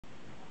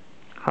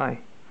Hi,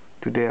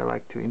 today I'd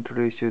like to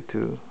introduce you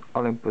to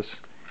Olympus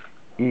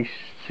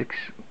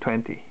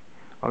e-620.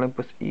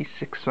 Olympus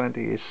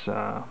e-620 is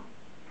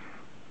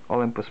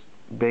Olympus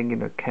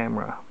beginner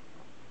camera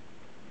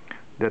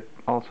that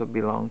also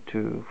belongs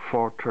to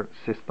four-third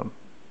system.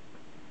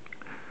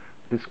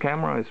 This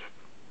camera is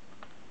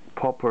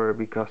popular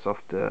because of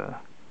the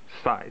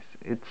size.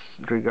 It's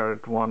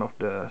regarded one of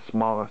the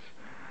smallest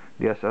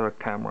DSLR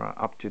camera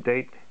up to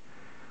date,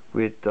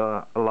 with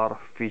a lot of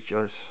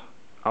features,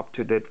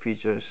 up-to-date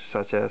features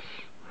such as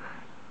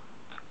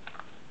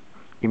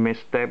image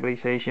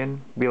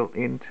stabilization built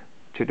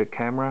into the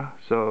camera,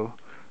 so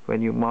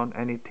when you mount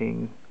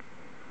anything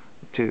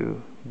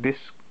to this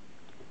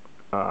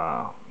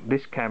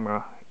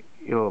camera,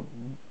 you'll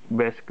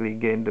basically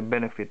gain the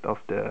benefit of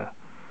the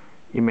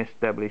image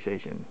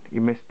stabilization.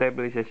 Image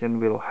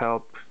stabilization will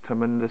help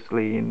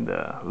tremendously in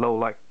the low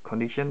light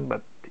condition,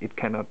 but it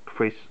cannot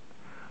freeze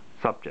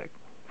subject,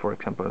 for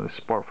example in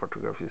sport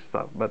photography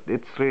stuff, but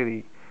it's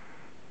really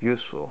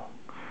useful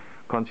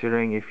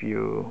considering if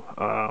you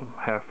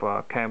have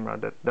a camera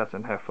that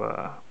doesn't have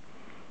a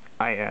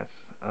IS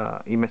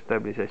image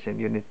stabilization.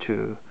 You need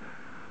to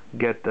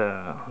get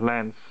a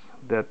lens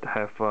that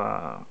have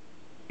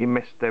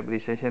image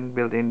stabilization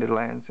built in the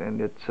lens,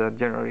 and it's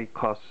generally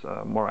costs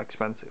more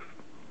expensive.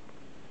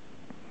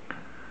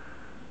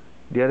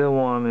 The other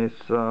one is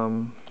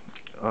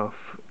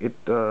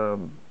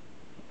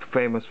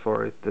famous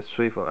for it, the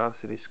swivel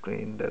LCD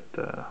screen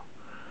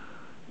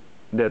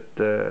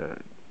that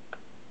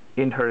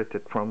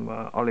inherited from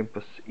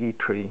Olympus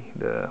E3,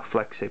 the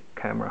flagship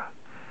camera.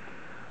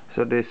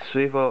 So this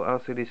swivel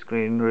LCD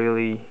screen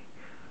really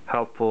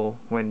helpful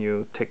when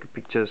you take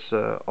pictures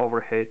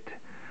overhead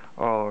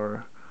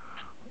or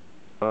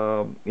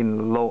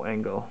in low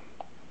angle,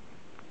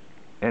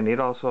 and it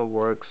also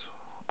works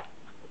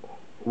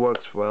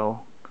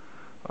well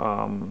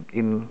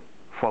in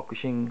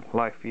focusing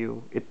live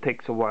view. It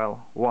takes a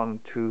while,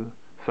 1-2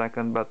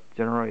 seconds, but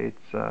generally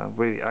it's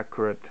really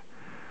accurate.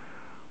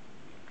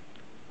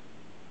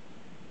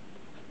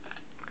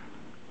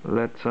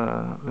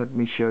 Let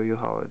me show you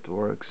how it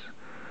works.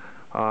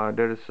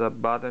 There is a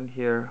button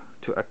here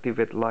to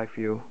activate live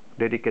view,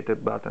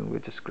 dedicated button,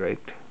 which is great.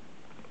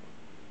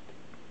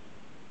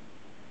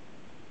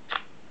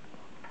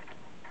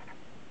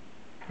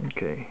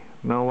 Okay,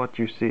 now what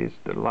you see is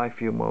the live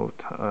view mode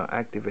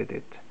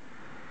activated.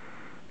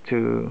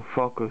 To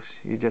focus,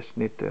 you just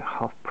need to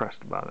half press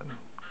the button.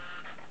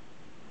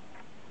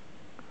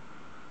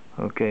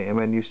 Okay, and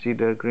when you see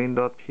the green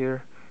dot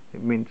here,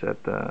 it means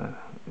that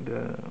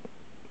the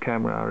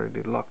camera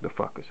already locked the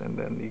focus, and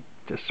then you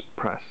just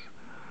press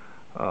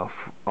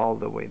all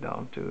the way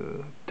down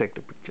to take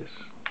the pictures.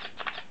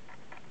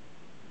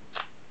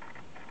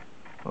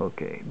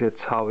 Okay,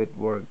 that's how it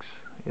works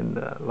in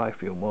the live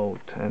view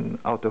mode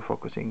and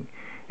autofocusing.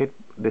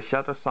 The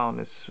shutter sound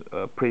is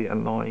pretty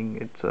annoying.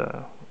 It's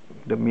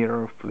the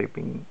mirror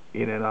flipping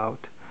in and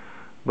out,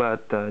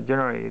 but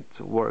generally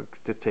it works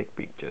to take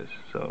pictures.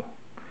 So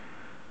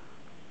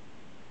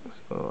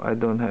I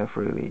don't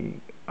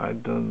really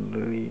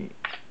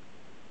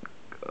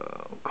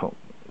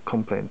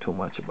complain too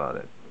much about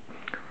it.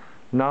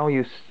 Now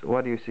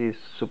what you see is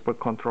super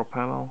control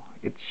panel.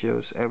 It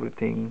shows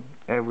everything,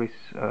 every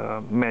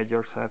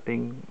major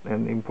setting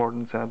and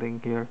important setting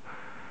here.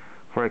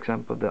 For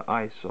example, the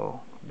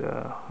ISO,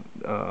 the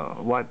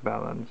white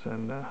balance,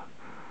 and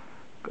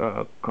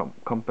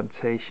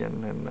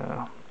compensation, and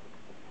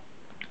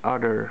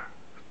other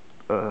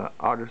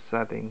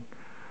setting,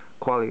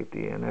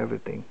 quality, and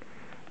everything.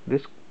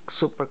 This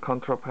super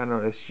control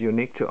panel is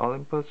unique to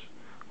Olympus,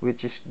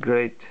 which is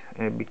great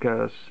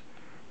because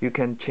you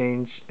can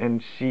change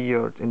and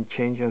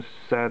change your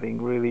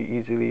setting really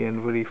easily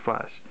and really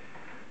fast.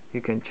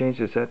 You can change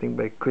the setting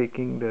by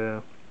clicking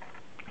the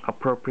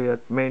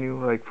appropriate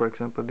menu, like for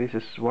example this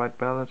is white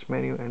balance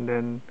menu, and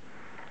then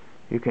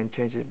you can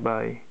change it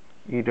by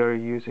either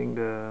using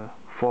the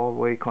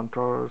 4-way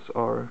controllers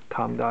or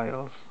thumb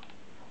dials.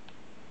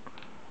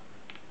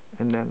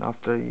 And then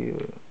after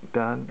you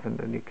done, and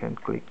then you can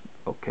click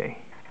OK,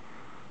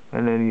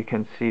 and then you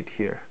can see it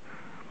here.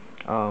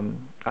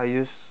 I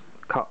use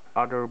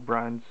other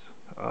brands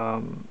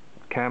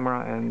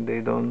camera, and they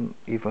don't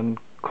even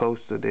close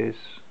to this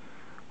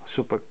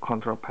super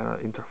control panel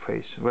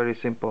interface. Very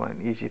simple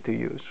and easy to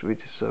use, which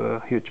is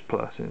a huge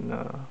plus in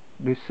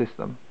this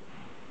system.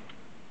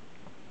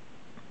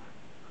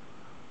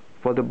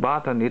 For the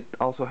button, it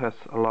also has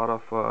a lot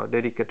of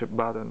dedicated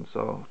buttons,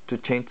 so to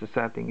change the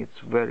setting it's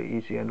very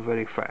easy and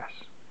very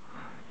fast.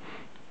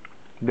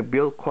 The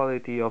build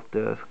quality of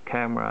the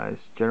camera is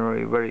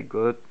generally very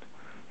good.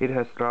 It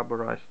has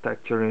rubberized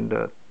texture in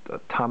the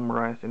thumb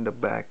rest in the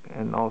back,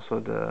 and also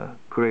the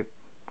grip,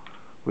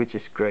 which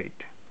is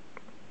great.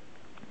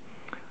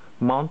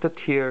 Mounted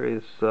here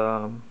is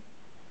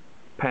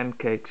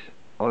Pancake's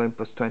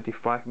Olympus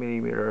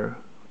 25mm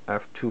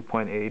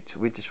f2.8,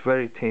 which is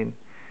very thin.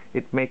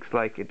 It makes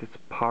like it is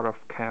part of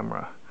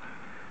camera.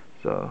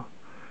 So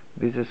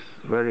this is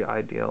very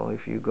ideal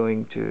if you're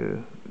going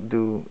to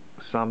do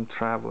some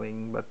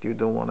traveling but you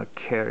don't want to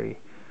carry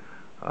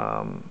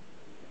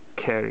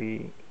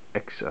carry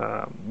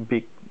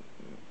big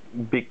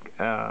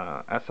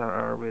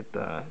SRR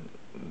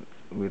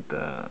with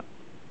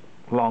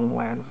long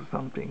lens or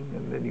something,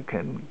 and then you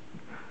can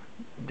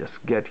just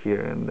get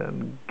here and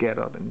then get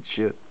out and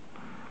shoot.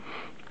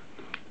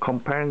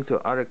 Comparing to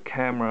other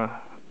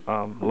camera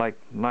like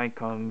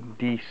Nikon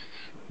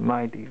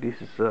D90,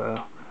 this is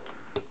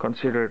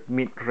considered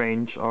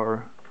mid-range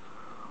or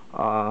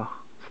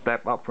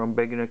step up from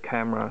beginner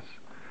cameras.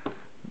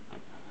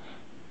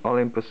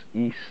 Olympus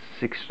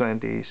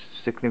e-620 is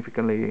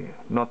significantly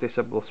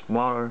noticeably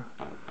smaller.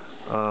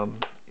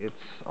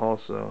 It's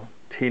also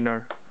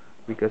thinner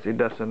because it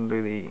doesn't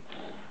really,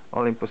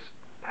 Olympus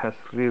has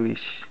really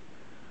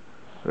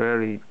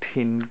very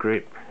thin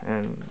grip,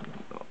 and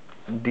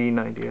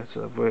D90 has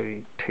a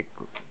very thick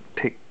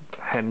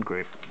hand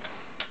grip.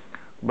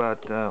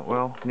 But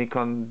well,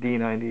 Nikon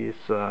D90 is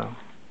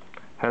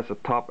has a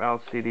top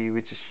LCD,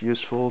 which is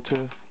useful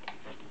too.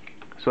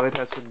 So it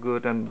has a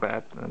good and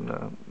bad,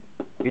 and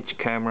each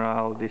camera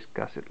I'll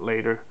discuss it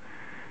later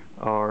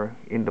or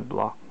in the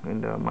blog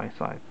in my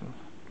site.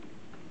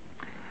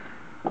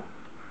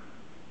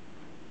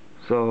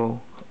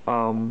 So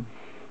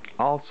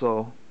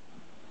also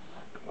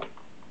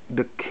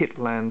the kit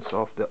lens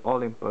of the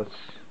Olympus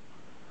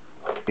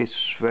is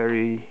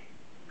very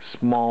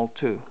small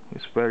too.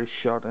 It's very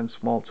short and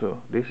small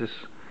too. This is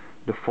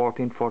the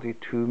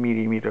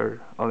 1442mm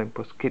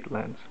Olympus kit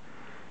lens.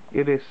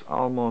 It is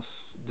almost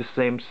the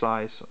same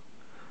size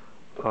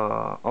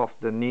of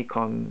the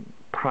Nikon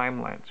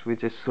prime lens,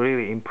 which is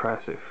really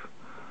impressive.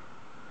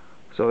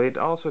 So it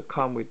also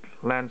comes with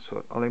lens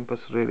hood. Olympus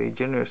really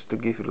generous to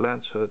give you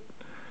lens hood,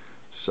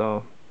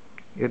 so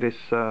it is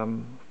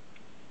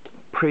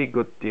pretty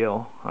good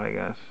deal, I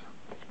guess.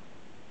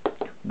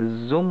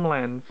 The zoom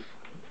lens,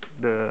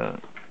 the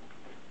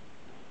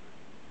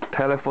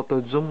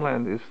telephoto zoom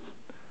lens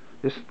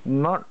is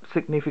not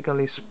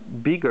significantly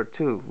bigger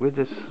too, which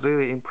is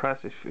really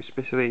impressive,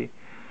 especially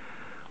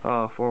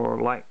for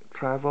light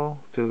travel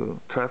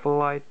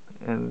light.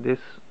 And this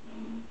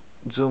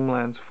zoom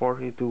lens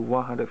 40 to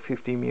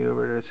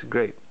 150mm is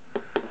great.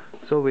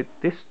 So with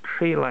this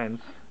three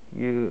lens,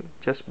 you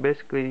just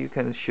basically you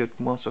can shoot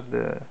most of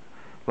the,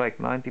 like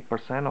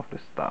 90% of the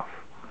stuff.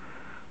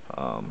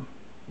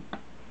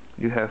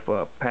 You have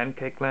a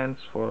pancake lens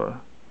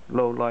for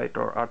low light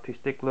or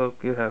artistic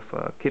look. You have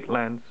a kit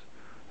lens,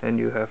 and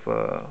you have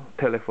a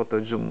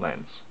telephoto zoom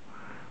lens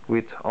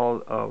with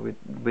all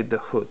with the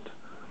hood.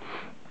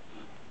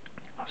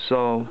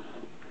 So,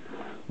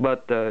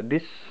 but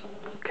this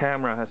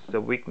camera has the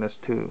weakness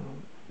too.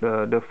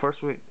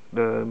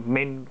 The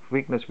main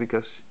weakness,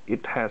 because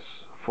it has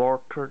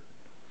 4/3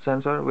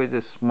 sensor, which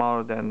is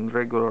smaller than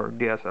regular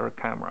DSLR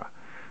camera.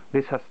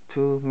 This has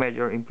two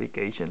major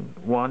implications.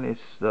 One is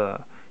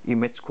the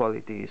image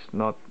quality is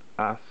not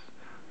as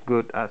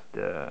good as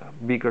the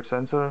bigger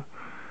sensor,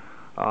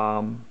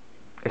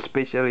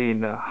 especially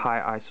in a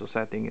high ISO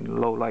setting. In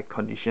low light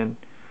condition,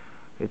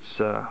 it's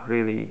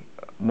really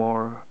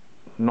more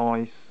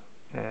noise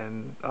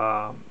and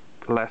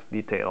less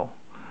detail.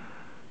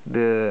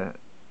 The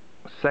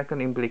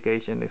second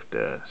implication is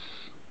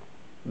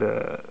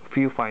the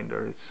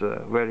viewfinder is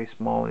very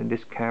small in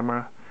this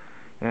camera,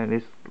 and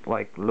it's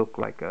like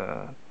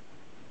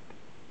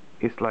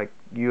it's like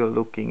you're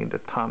looking in the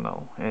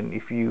tunnel, and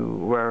if you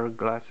wear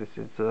glasses,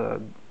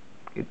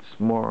 it's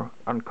more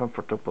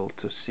uncomfortable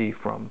to see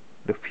from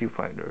the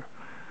viewfinder.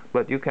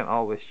 But you can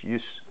always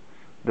use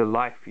the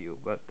live view,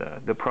 but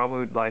the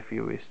problem with live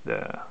view is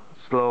the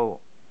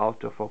slow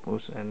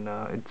autofocus, and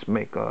it's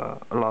make a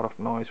lot of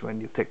noise when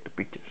you take the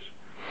pictures.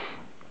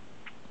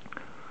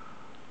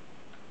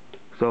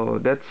 So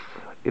that's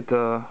it.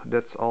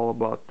 That's all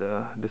about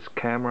this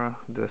camera,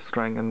 the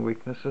strengths and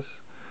weaknesses,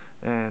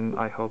 and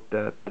I hope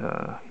that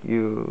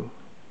you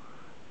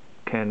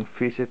can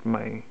visit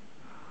my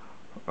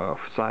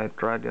site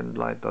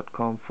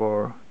radiantlight.com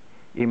for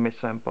image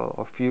sample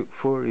or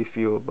full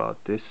review about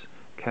this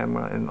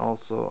camera, and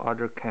also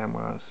other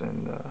cameras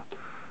and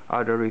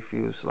other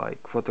reviews like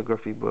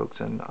photography books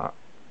and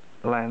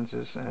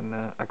lenses and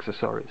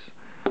accessories.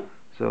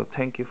 So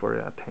thank you for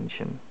your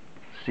attention.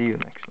 See you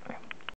next time.